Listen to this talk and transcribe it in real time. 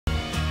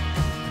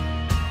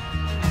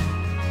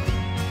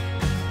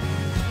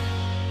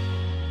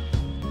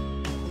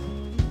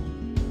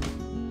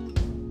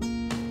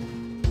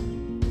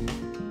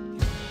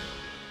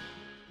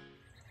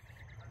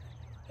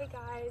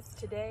guys,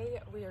 today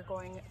we are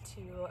going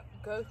to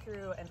go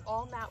through an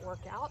all mat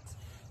workout.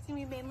 It's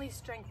going to be mainly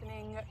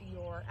strengthening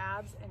your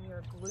abs and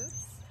your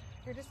glutes.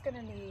 You're just going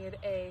to need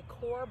a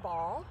core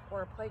ball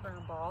or a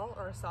playground ball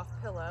or a soft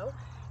pillow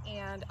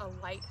and a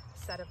light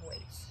set of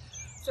weights.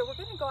 So we're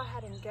going to go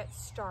ahead and get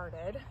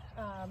started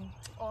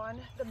on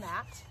the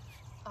mat,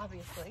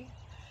 obviously,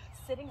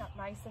 sitting up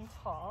nice and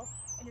tall,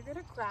 and you're going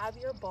to grab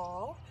your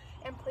ball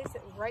and place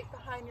it right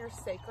behind your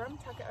sacrum,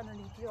 tuck it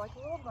underneath you like a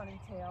little bunny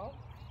tail.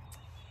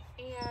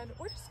 And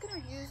we're just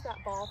gonna use that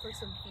ball for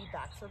some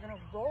feedback. So we're gonna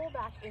roll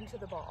back into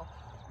the ball.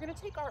 We're gonna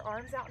take our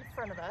arms out in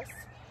front of us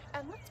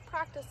and let's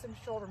practice some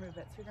shoulder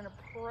movements. You're gonna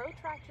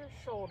protract your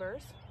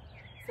shoulders,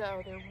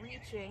 so they're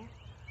reaching.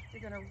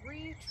 You're gonna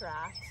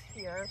retract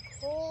here,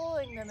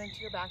 pulling them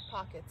into your back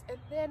pockets. And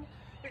then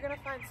you're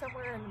gonna find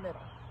somewhere in the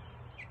middle.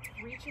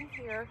 Reaching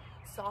here,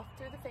 soft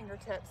through the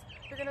fingertips.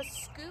 You're gonna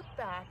scoop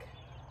back,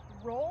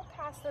 roll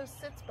past those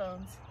sits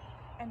bones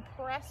and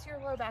press your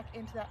low back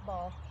into that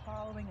ball,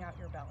 hollowing out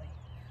your belly.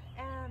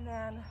 And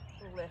then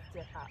lift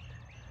it up.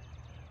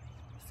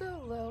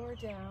 So lower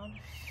down,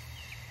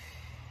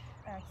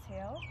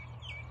 exhale,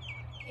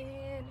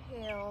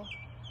 inhale,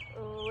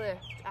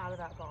 lift out of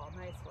that ball.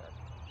 Nice work.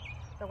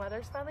 The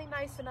weather's finally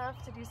nice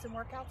enough to do some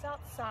workouts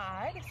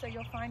outside, so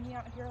you'll find me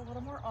out here a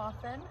little more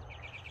often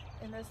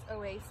in this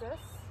oasis.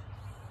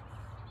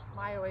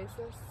 My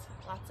oasis,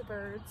 lots of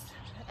birds.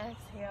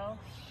 Exhale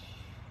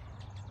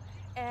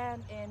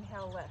and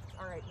inhale, lift.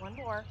 All right, one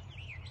more.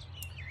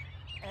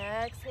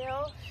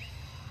 Exhale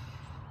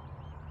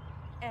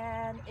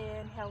and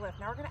inhale, lift.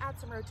 Now we're gonna add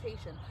some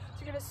rotation.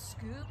 So you're gonna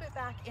scoop it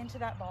back into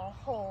that ball,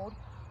 hold,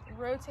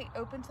 rotate,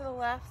 open to the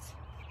left,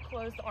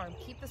 close the arm.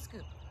 Keep the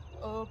scoop.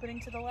 Opening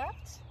to the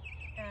left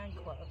and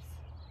close.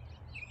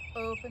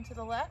 Open to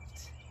the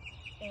left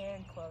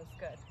and close.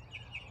 Good.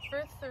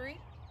 For 3,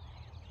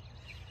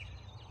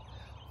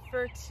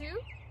 for 2,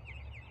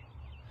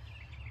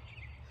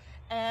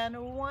 and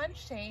 1,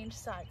 change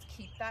sides.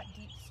 Keep that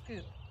deep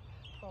scoop.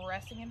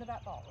 Pressing into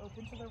that ball.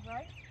 Open to the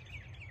right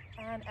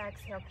and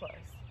exhale, close.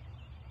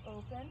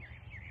 Open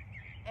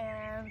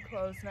and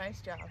close. Nice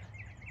job.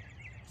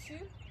 2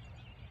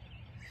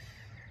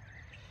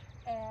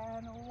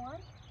 and 1.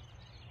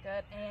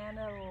 Good. And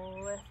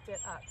lift it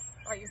up.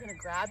 All right, you're going to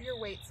grab your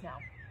weights now.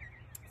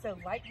 So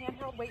light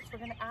handheld weights, we're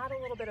going to add a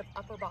little bit of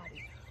upper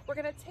body. We're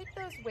going to take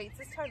those weights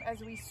this time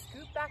as we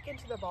scoop back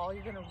into the ball.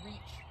 You're going to reach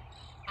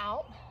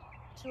out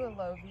to a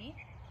low V.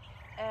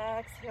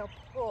 Exhale,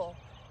 pull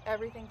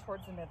everything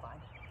towards the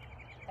midline.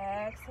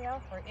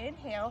 Exhale or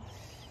inhale.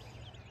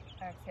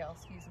 Exhale,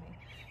 excuse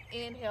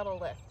me. Inhale to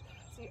lift.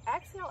 So you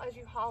exhale as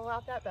you hollow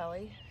out that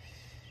belly.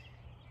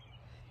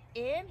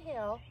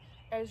 Inhale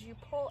as you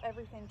pull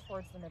everything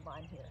towards the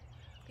midline here.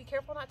 Be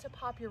careful not to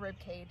pop your rib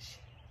cage.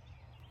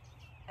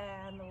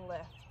 And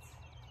lift.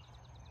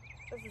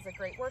 This is a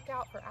great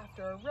workout for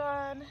after a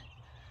run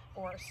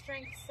or a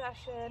strength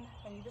session,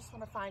 and you just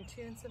want to fine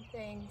tune some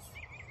things,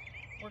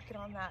 working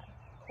on that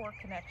core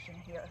connection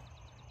here.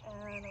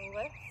 And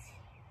lift.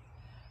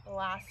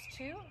 Last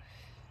 2.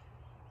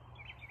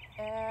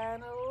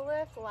 And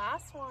lift.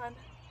 Last one.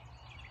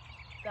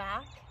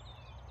 Back.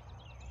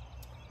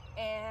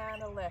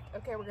 And a lift.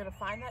 Okay, we're going to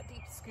find that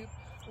deep scoop.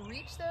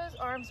 Reach those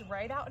arms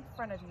right out in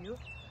front of you.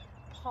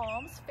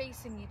 Palms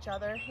facing each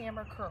other,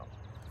 hammer curl.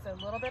 So a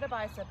little bit of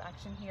bicep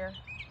action here.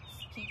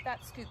 Keep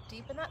that scoop,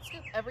 deepen that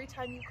scoop every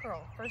time you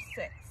curl. For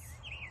 6,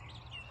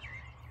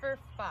 for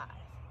 5,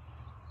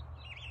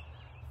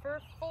 for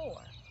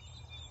 4,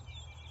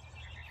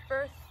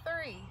 for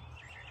 3,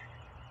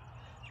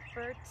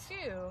 for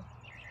 2,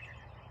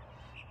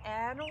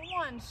 and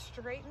 1.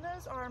 Straighten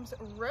those arms,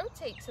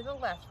 rotate to the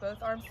left,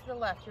 both arms to the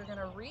left. You're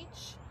gonna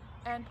reach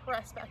and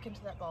press back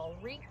into that ball.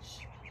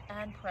 Reach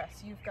and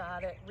press, you've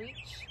got it.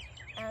 Reach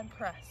and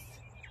press.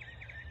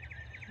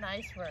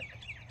 Nice work.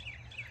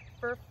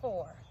 For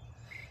 4,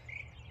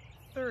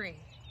 3,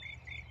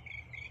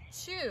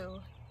 2,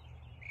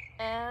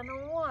 and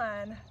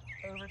 1.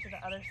 Over to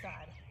the other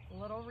side.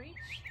 Little reach,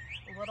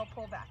 little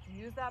pull back.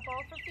 Use that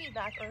ball for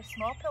feedback or a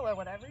small pillow,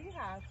 whatever you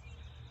have.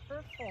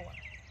 For 4,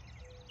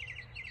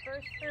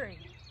 for 3,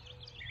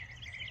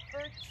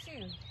 for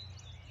 2,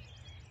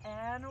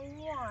 and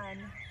 1.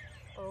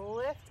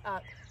 Lift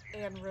up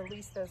and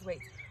release those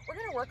weights. We're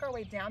gonna work our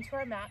way down to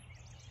our mat,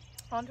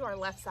 onto our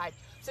left side.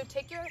 So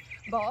take your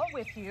ball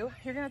with you.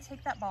 You're gonna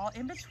take that ball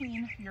in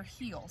between your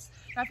heels.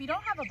 Now, if you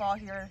don't have a ball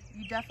here,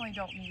 you definitely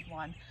don't need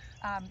one.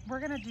 We're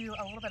gonna do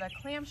a little bit of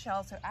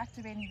clamshell, so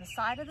activating the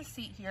side of the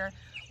seat here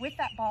with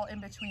that ball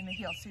in between the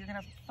heels. So you're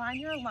gonna find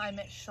your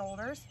alignment,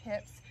 shoulders,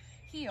 hips,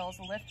 heels,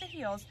 lift the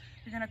heels.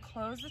 You're gonna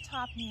close the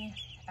top knee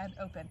and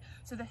open.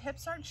 So the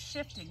hips aren't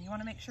shifting. You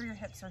wanna make sure your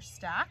hips are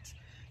stacked.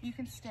 You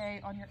can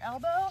stay on your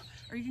elbow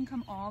or you can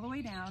come all the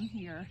way down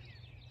here.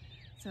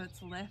 So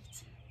it's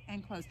lift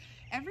and close.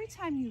 Every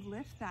time you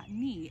lift that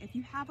knee, if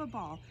you have a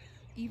ball,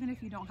 even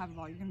if you don't have a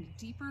ball, you're gonna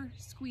deeper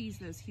squeeze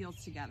those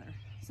heels together.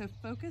 So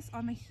focus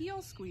on the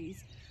heel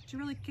squeeze to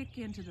really kick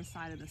into the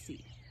side of the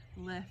seat.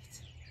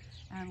 Lift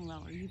and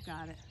lower, you've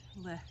got it.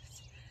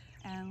 Lift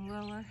and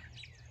lower,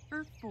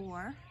 for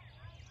 4,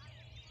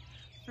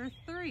 for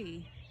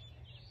 3,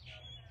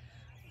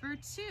 for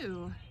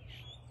 2,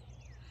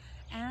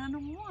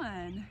 and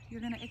 1.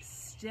 You're gonna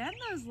extend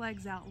those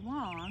legs out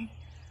long,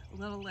 a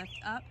little lift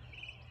up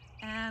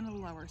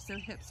and lower. So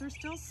hips are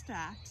still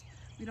stacked.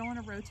 We don't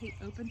wanna rotate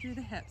open through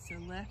the hips. So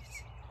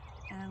lift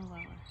and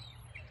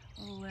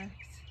lower, lift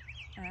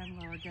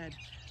and lower, good.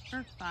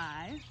 For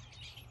 5,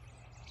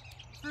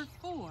 for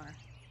 4,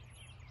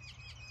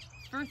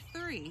 for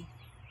 3,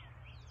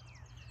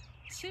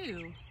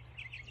 2,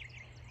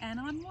 and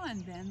on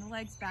 1, bend the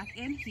legs back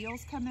in,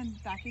 heels come in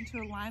back into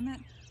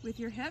alignment with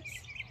your hips,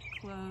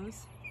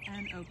 close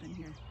and open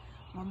here.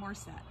 One more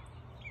set.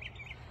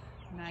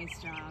 Nice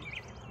job.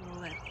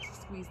 Lift,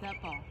 squeeze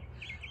that ball.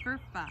 For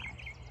 5,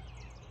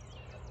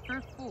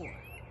 for 4,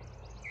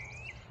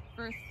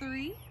 for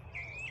 3,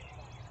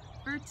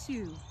 for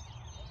 2,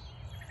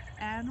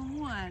 and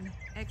 1.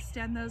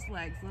 Extend those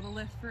legs. Little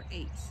lift for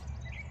 8,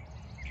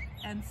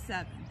 and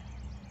 7,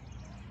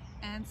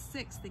 and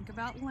 6. Think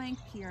about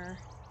length here.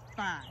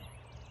 5,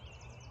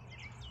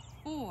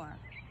 4,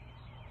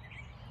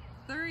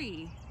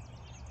 3,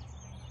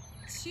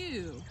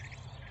 2,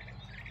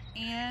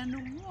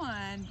 and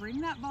 1.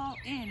 Bring that ball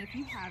in if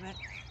you have it.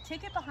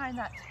 Take it behind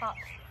that top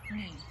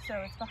knee. So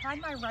it's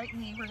behind my right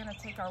knee. We're gonna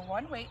take our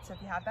one weight, so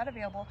if you have that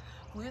available,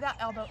 glue that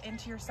elbow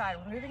into your side.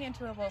 We're moving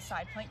into a little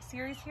side plank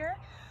series here.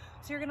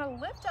 So you're gonna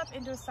lift up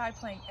into a side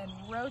plank and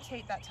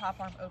rotate that top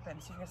arm open.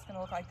 So you're just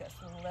gonna look like this.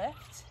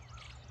 Lift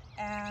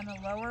and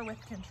lower with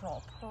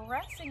control.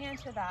 Pressing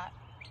into that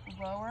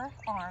lower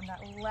arm,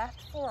 that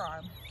left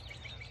forearm,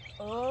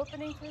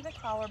 opening through the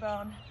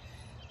collarbone,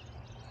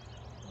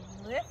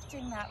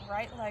 lifting that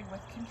right leg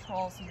with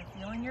control so you're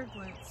feeling your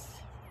glutes.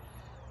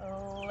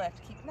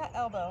 Lift, keeping that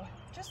elbow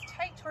just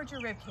tight towards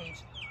your rib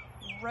cage,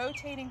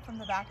 rotating from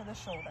the back of the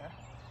shoulder.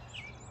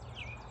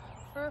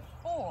 For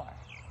 4,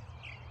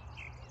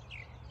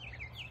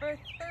 for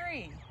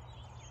 3,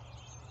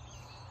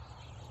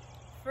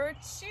 for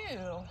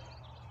 2,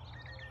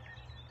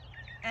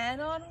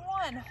 and on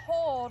 1,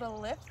 hold,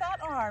 lift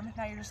that arm.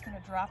 Now you're just gonna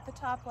drop the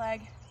top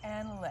leg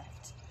and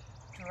lift,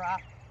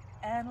 drop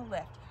and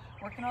lift.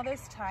 Working all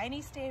those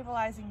tiny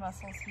stabilizing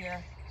muscles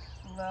here.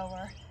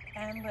 Lower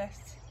and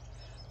lift.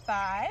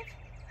 5,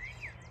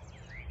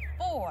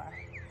 4,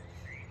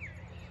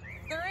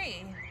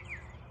 3,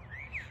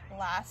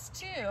 last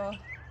 2,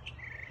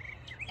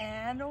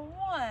 and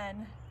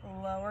 1.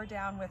 Lower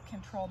down with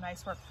control,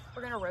 nice work.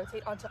 We're gonna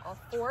rotate onto all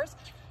fours,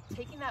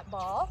 taking that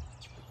ball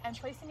and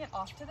placing it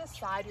off to the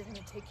side. You're gonna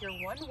take your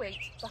one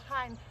weight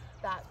behind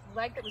that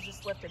leg that was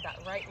just lifted,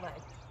 that right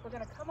leg. We're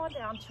gonna come on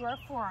down to our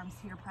forearms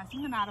here,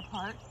 pressing the mat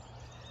apart,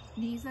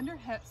 knees under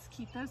hips,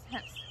 keep those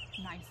hips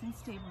nice and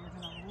stable.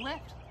 You're gonna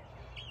lift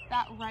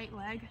that right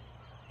leg,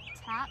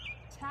 tap,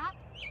 tap,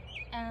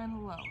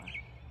 and lower.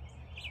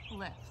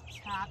 Lift,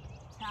 tap,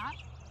 tap,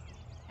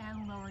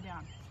 and lower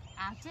down.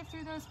 Active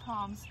through those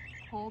palms,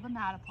 pull the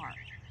mat apart.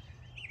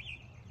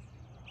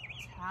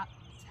 Tap,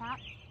 tap,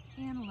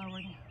 and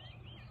lower down.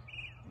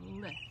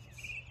 Lift,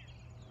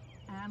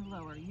 and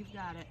lower, you've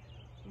got it.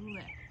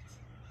 Lift,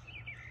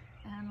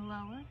 and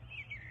lower.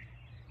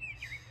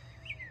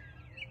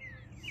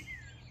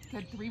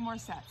 Good, 3 more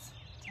sets.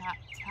 Tap,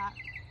 tap,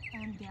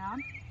 and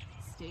down.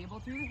 Stable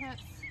through the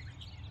hips.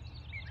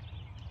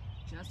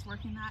 Just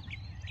working that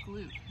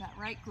glute, that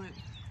right glute.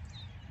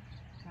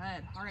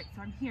 Good, all right,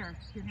 from here,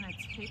 you're gonna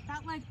take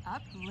that leg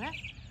up, lift,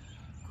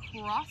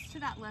 cross to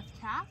that left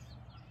calf,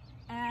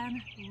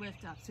 and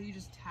lift up. So you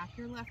just tap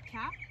your left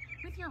calf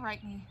with your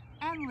right knee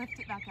and lift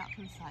it back out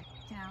to the side.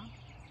 Down,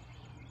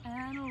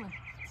 and lift.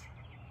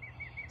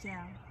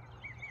 Down,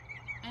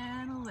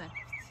 and lift.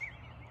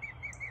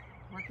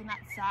 Working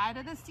that side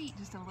of the seat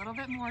just a little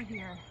bit more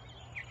here.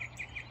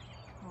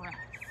 Press.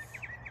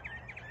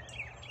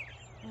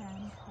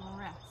 And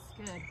press.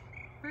 Good.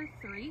 For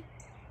 3.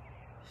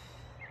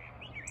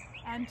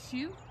 And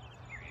 2.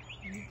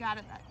 You've got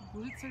it.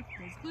 Those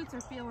glutes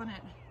are feeling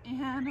it.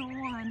 And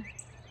 1.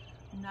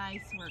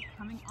 Nice work.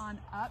 Coming on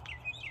up.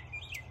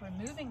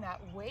 Removing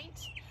that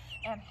weight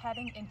and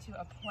heading into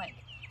a plank.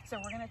 So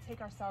we're going to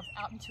take ourselves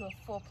out into a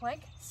full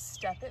plank.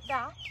 Step it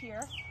back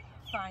here.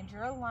 Find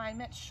your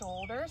alignment,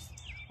 shoulders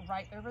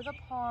right over the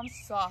palms,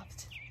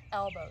 soft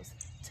elbows.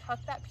 Tuck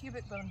that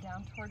pubic bone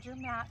down towards your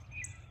mat.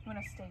 You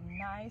want to stay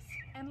nice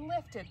and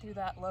lifted through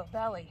that low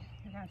belly.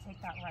 You're going to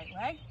take that right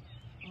leg,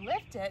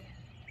 lift it,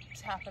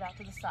 tap it out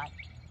to the side.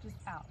 Just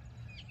out,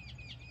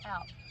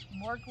 out.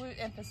 More glute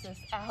emphasis,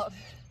 out,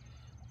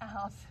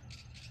 out.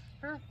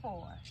 For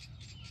 4,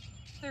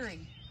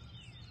 3,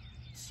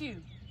 2,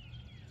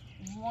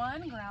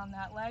 1. Ground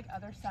that leg,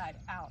 other side,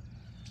 out.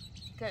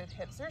 Good,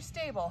 hips are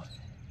stable.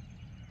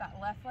 That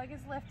left leg is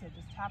lifted,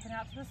 just tapping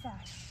out to the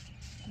side.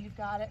 You've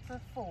got it for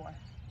 4,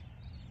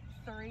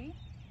 3,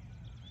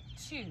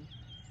 2,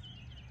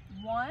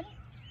 1,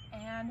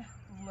 and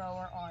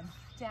lower on.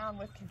 Down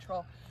with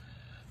control.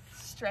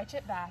 Stretch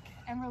it back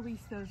and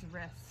release those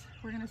wrists.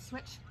 We're gonna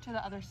switch to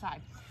the other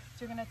side.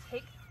 So you're gonna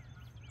take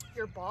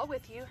your ball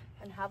with you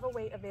and have a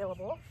weight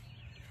available.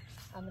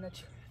 I'm gonna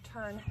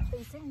turn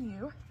facing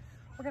you.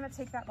 We're gonna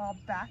take that ball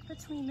back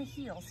between the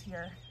heels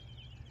here.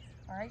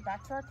 All right,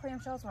 back to our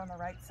clamshells. We're on the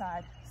right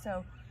side.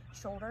 So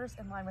shoulders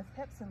in line with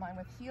hips, in line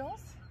with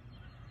heels.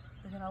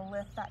 You're gonna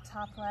lift that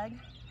top leg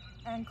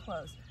and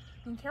close.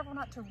 Being careful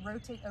not to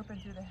rotate open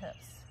through the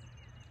hips.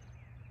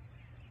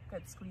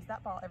 Good, squeeze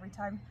that ball every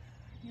time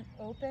you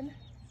open.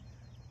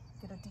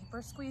 Get a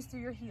deeper squeeze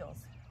through your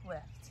heels.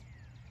 Lift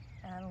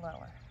and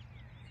lower,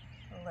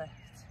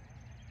 lift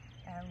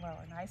and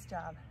lower. Nice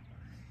job.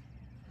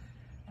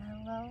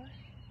 And lower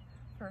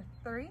for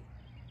 3,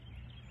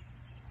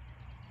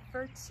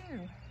 for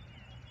 2,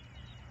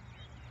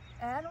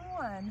 and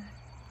 1.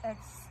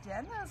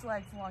 Extend those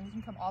legs long. You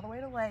can come all the way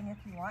to laying if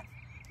you want.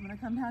 I'm gonna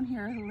come down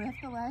here,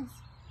 lift the legs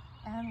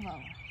and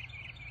lower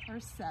for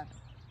 7.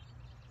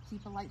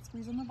 Keep a light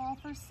squeeze on the ball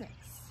for 6,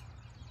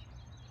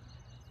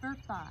 for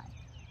 5,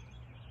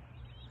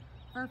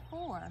 for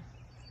 4,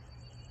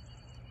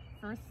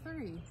 for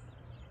 3,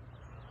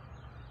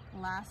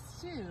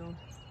 last 2,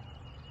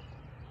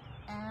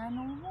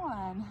 and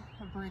 1.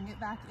 Bring it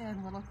back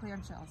in, little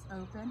clamshells.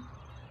 Open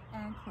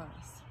and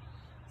close.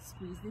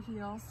 Squeeze the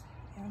heels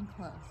and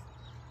close.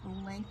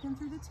 Lengthen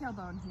through the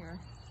tailbone here.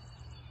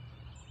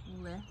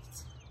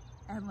 Lift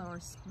and lower.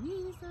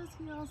 Squeeze those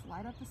heels.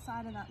 Light up the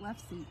side of that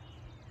left seat.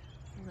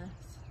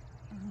 Lift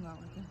and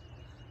lower. Good.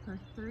 For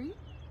 3,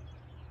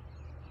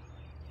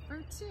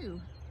 for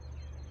 2,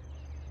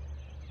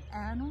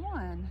 and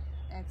 1.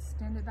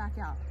 Extend it back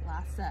out.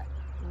 Last set.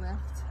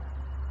 Lift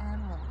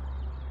and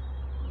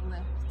lower.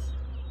 Lift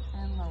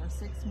and lower.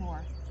 6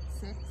 more.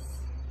 6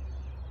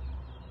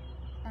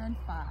 and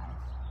 5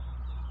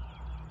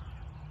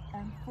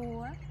 and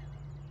 4,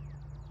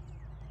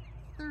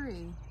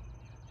 3,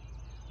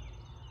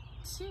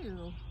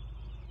 2,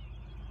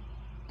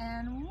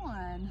 and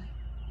 1.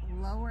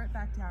 Lower it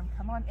back down.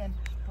 Come on in.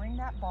 Bring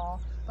that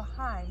ball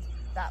behind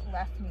that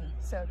left knee.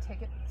 So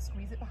take it,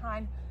 squeeze it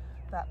behind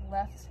that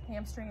left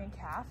hamstring and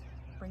calf.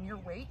 Bring your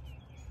weight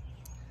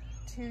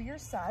to your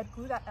side.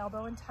 Glue that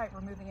elbow in tight.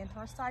 We're moving into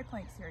our side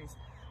plank series.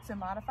 So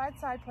modified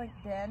side plank,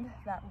 bend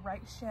that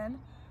right shin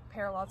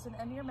parallel to the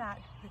end of your mat.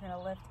 You're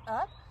gonna lift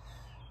up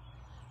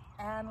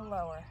and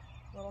lower.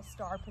 Little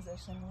star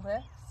position.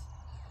 Lift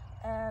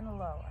and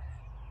lower.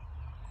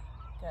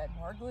 Good,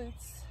 more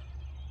glutes.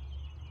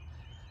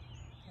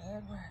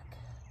 Good work.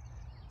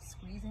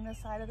 Squeezing the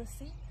side of the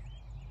seat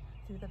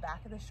through the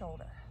back of the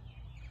shoulder.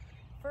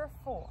 For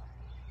 4,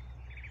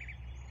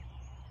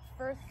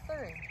 for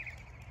 3,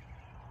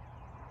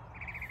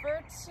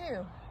 for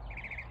 2,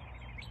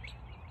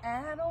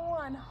 and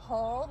 1.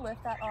 Hold,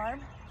 lift that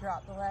arm,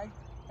 drop the leg,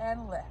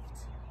 and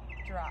lift.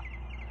 Drop,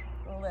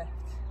 lift.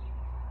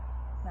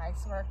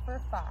 Nice work for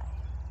 5,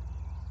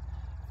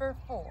 for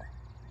 4,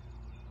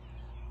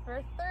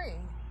 for 3,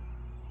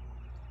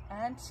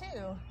 and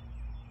 2,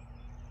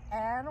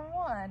 and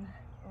 1.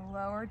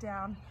 Lower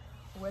down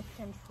with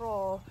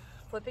control.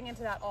 Flipping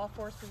into that all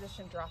fours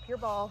position. Drop your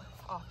ball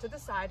off to the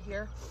side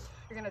here.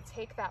 You're gonna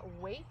take that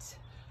weight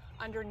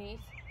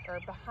underneath or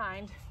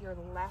behind your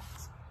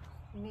left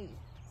knee.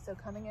 So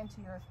coming into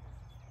your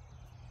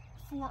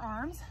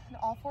forearms in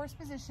all fours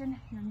position,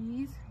 your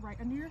knees right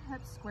under your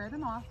hips, square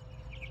them off.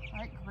 All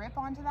right, grip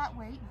onto that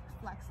weight,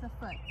 flex the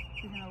foot.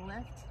 You're gonna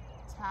lift,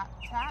 tap,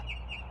 tap,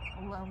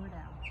 lower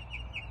down.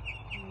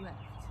 Lift,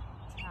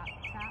 tap,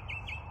 tap,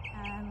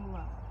 and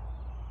lower.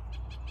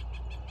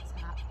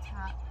 Tap,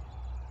 tap,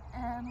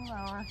 and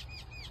lower.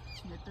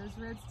 Get those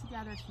ribs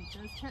together, keep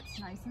those hips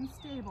nice and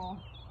stable.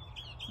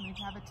 So you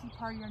have a tea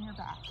party on your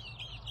back.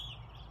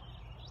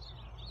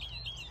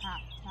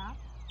 Tap, tap,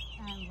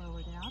 and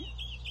lower down.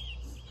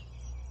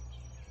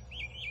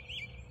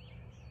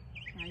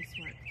 Nice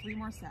work. 3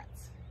 more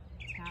sets.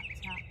 Tap,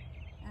 tap,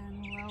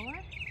 and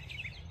lower.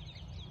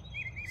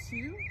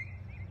 2.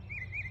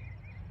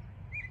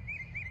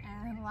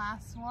 And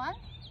last one.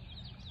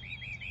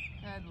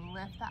 Good,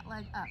 lift that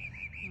leg up.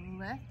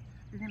 Lift,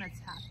 you're gonna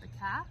tap the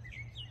calf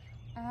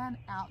and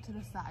out to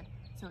the side.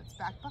 So it's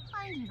back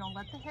behind you, don't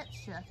let the hips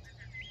shift.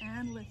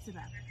 And lift it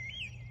up.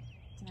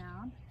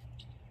 Down,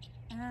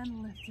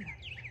 and lift it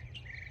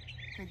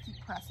up. Good, keep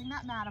pressing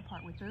that mat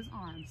apart with those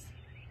arms.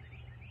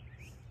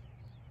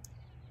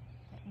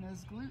 Getting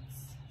those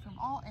glutes from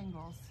all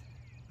angles.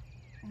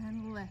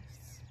 And lift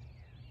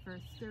for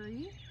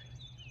 3,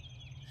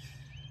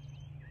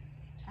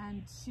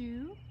 and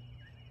 2,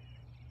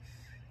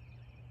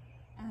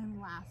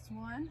 and last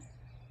one,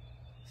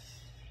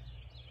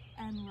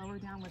 and lower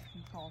down with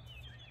control.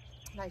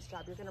 Nice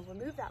job. You're gonna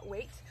remove that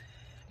weight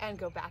and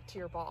go back to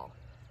your ball.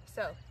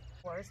 So,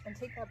 and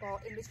take that ball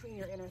in between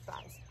your inner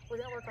thighs. We're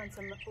gonna work on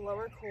some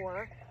lower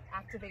core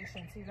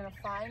activation. So you're gonna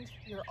find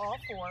your all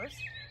fours,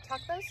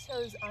 tuck those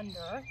toes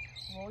under,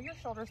 roll your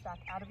shoulders back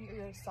out of your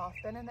ears, soft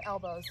bend in the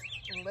elbows,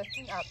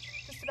 lifting up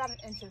just about an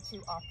inch or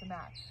 2 off the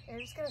mat. And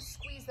you're just gonna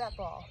squeeze that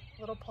ball,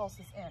 little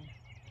pulses in.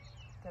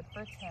 Good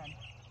for 10,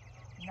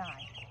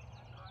 9,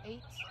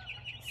 8,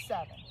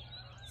 7,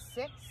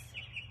 6,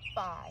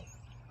 5,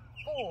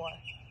 4,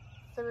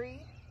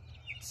 3,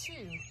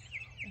 2,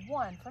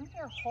 1. From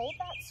here, hold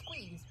that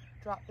squeeze,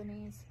 drop the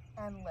knees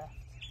and lift.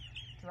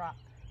 Drop,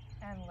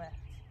 and lift.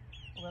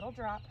 Little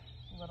drop,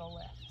 little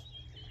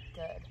lift.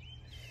 Good.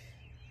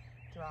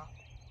 Drop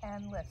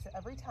and lift. So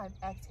every time,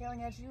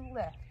 exhaling as you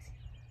lift,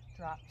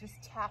 drop.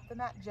 Just tap the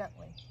mat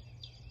gently.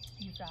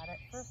 You got it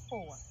for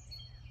 4,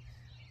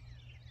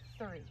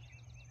 3,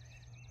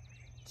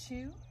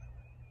 2,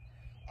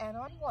 and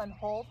on 1.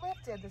 Hold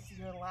lifted. This is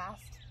your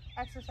last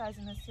exercise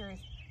in this series.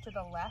 To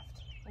the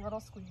left, little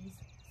squeeze,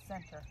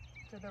 center.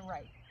 To the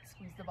right,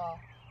 squeeze the ball,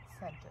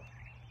 center.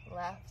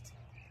 Left,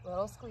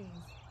 little squeeze,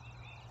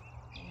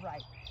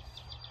 right.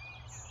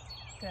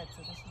 Good,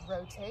 so just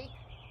rotate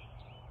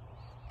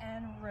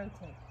and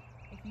rotate.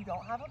 If you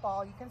don't have a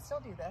ball, you can still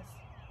do this.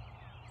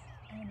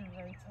 And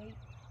rotate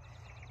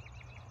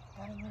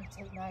and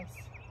rotate, nice.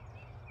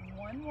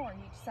 1 more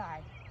each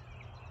side.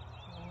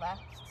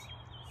 Left,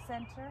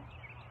 center,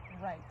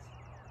 right,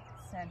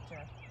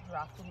 center.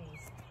 Drop the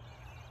knees.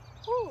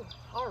 Whew.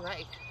 All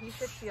right, you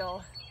should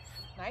feel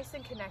nice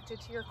and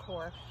connected to your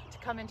core to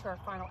come into our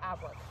final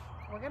ab work.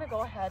 We're gonna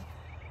go ahead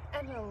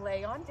and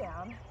lay on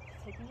down,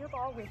 taking your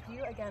ball with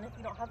you. Again, if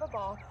you don't have a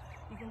ball,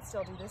 you can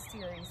still do this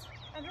series.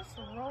 And just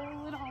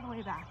roll it all the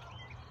way back.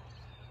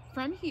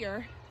 From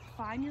here,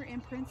 find your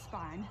imprint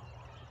spine.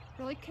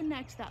 Really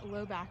connect that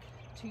low back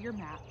to your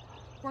mat.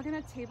 We're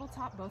gonna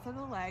tabletop both of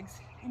the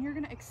legs, and you're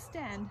gonna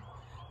extend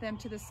them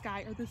to the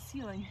sky or the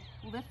ceiling,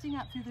 lifting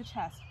up through the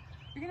chest.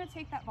 You're gonna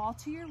take that ball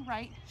to your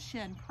right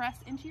shin, press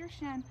into your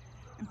shin,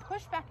 and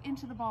push back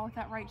into the ball with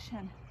that right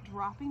shin,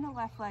 dropping the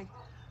left leg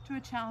to a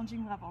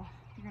challenging level.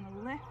 You're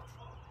gonna lift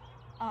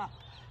up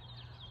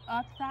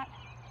that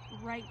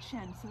right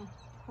shin, so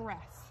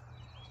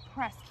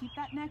press, keep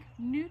that neck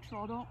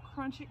neutral, don't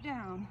crunch it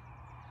down.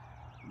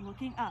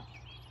 Looking up,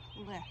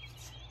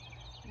 lift,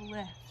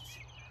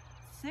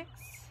 6,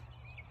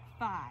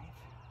 5,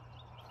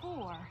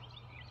 4,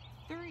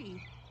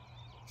 3,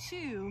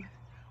 2,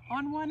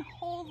 on 1,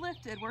 hold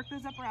lifted, work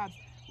those upper abs.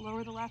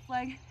 Lower the left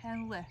leg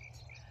and lift,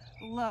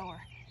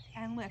 lower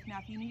and lift. Now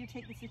if you need to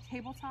take this to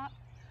tabletop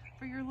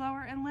for your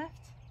lower and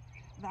lift,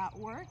 that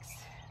works.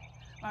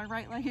 My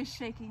right leg is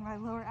shaking, my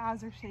lower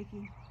abs are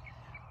shaking.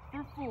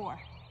 For 4,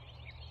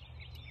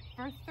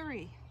 for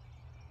 3,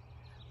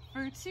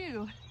 for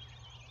 2,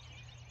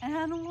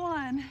 and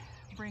 1.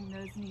 Bring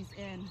those knees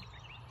in.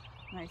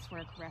 Nice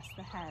work, rest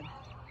the head.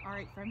 All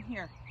right, from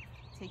here,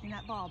 taking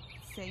that ball,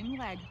 same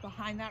leg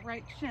behind that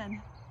right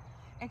shin.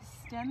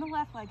 Extend the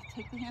left leg,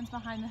 take the hands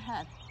behind the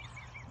head.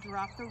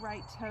 Drop the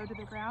right toe to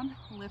the ground,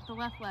 lift the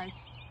left leg,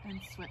 and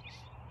switch.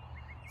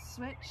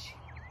 Switch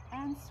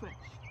and switch.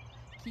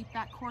 Keep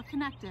that core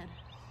connected.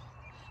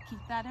 Keep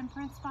that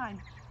imprint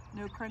spine.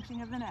 No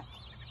crunching of the neck.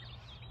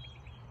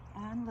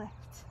 And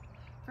lift.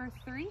 For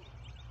 3,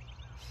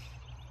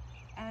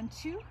 and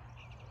 2,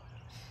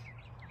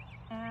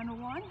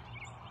 and 1.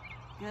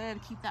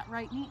 Good, keep that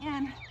right knee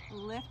in.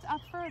 Lift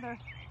up further,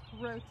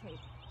 rotate.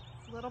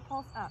 Little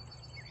pulse up,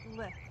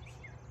 lift,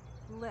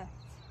 lift.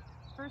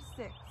 For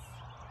 6,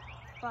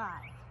 5,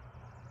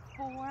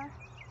 4,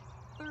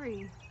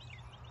 3,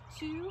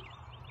 2,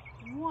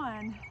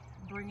 1.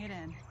 Bring it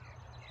in.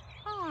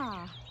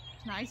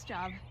 Nice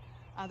job.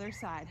 Other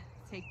side.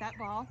 Take that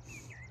ball.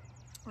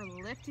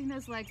 We're lifting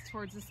those legs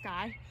towards the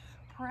sky.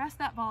 Press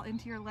that ball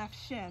into your left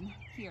shin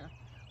here.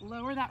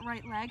 Lower that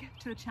right leg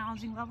to a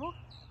challenging level.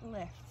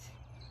 Lift.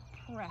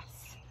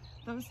 Press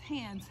those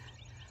hands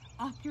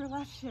up your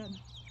left shin.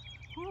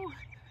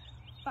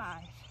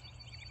 5,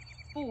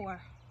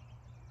 4,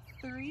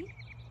 3,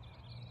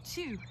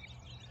 2,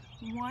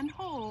 1.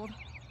 Hold.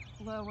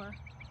 Lower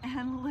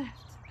and lift.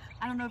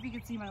 I don't know if you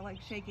can see my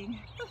legs shaking.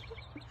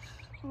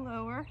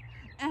 Lower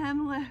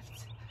and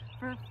lift.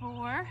 For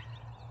 4,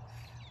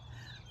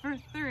 for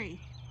 3,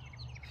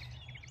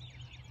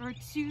 for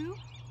 2,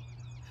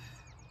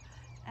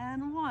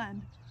 and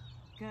 1.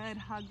 Good,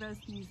 hug those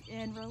knees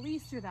in,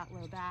 release through that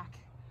low back.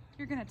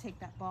 You're gonna take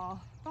that ball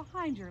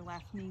behind your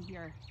left knee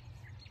here.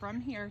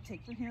 From here,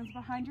 take your hands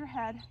behind your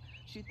head,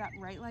 shoot that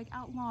right leg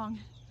out long,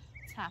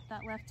 tap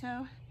that left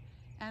toe,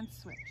 and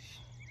switch.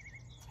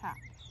 Tap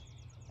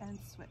and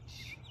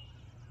switch.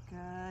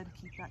 Good,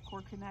 keep that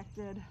core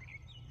connected.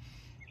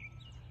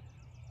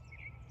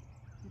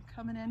 You're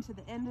coming into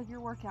the end of your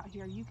workout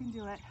here. You can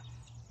do it.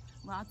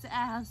 Lots of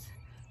abs.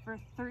 For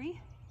 3,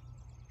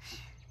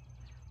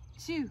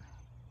 2,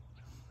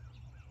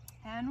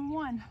 and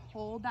 1.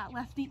 Hold that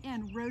left knee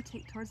in.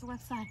 Rotate towards the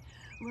left side.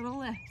 Little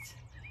lift.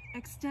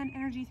 Extend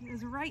energy through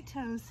those right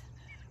toes.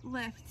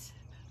 Lift.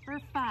 For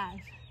 5,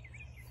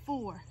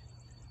 4,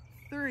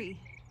 3,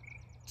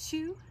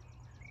 2,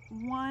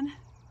 1,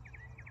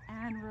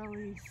 and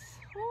release.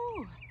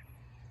 Woo.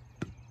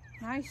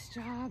 Nice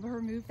job.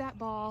 Remove that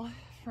ball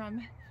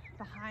from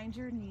behind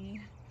your knee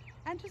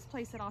and just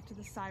place it off to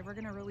the side. We're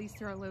gonna release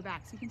through our low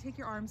back. So you can take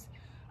your arms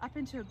up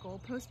into a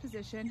goalpost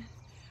position,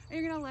 and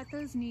you're gonna let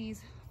those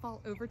knees fall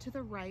over to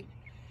the right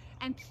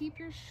and keep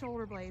your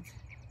shoulder blades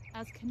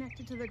as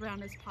connected to the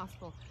ground as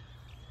possible.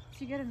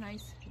 So you get a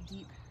nice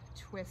deep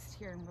twist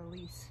here and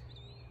release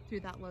through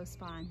that low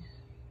spine.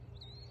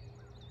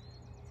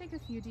 Take a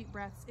few deep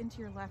breaths into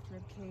your left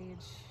rib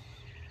cage.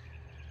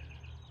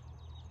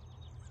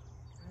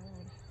 Good.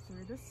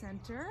 through the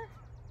center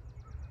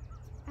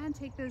and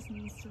take those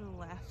knees to the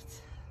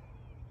left.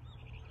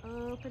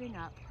 Opening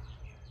up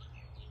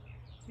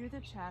through the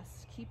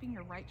chest, keeping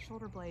your right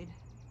shoulder blade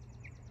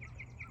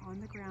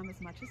on the ground as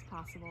much as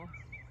possible.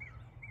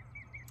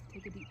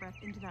 Take a deep breath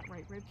into that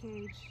right rib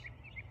cage.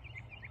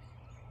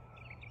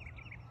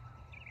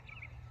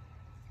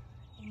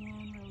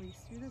 And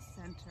release through the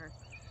center.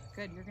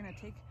 Good, you're gonna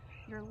take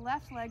your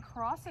left leg,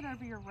 cross it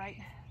over your right,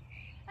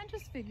 and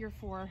just figure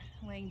 4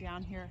 laying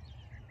down here.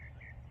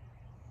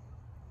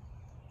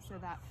 So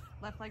that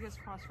left leg is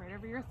crossed right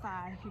over your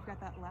thigh. You've got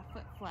that left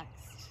foot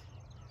flexed.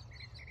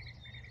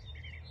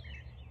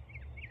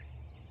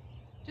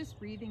 Just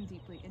breathing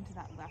deeply into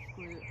that left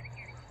glute.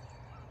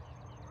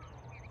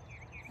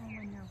 And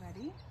when you're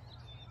ready,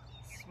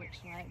 switch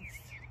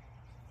legs.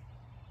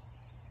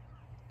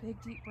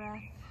 Big deep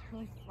breath,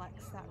 really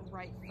flex that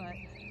right foot.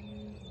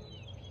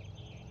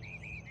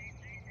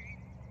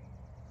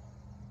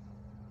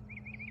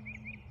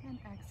 And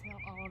exhale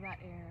all of that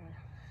air.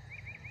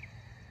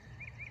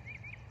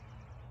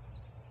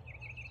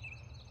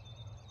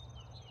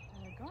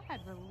 Go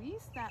ahead,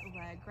 release that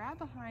leg, grab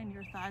behind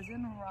your thighs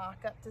and rock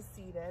up to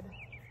seated.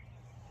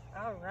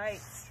 All right,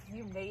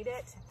 you made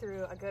it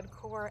through a good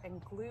core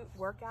and glute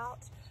workout.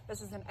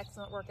 This is an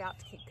excellent workout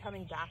to keep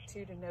coming back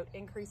to note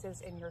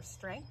increases in your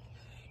strength.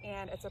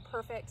 And it's a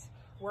perfect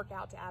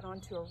workout to add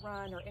on to a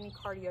run or any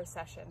cardio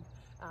session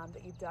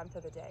that you've done for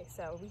the day.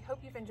 So we hope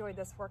you've enjoyed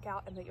this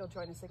workout and that you'll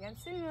join us again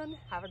soon.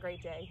 Have a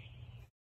great day.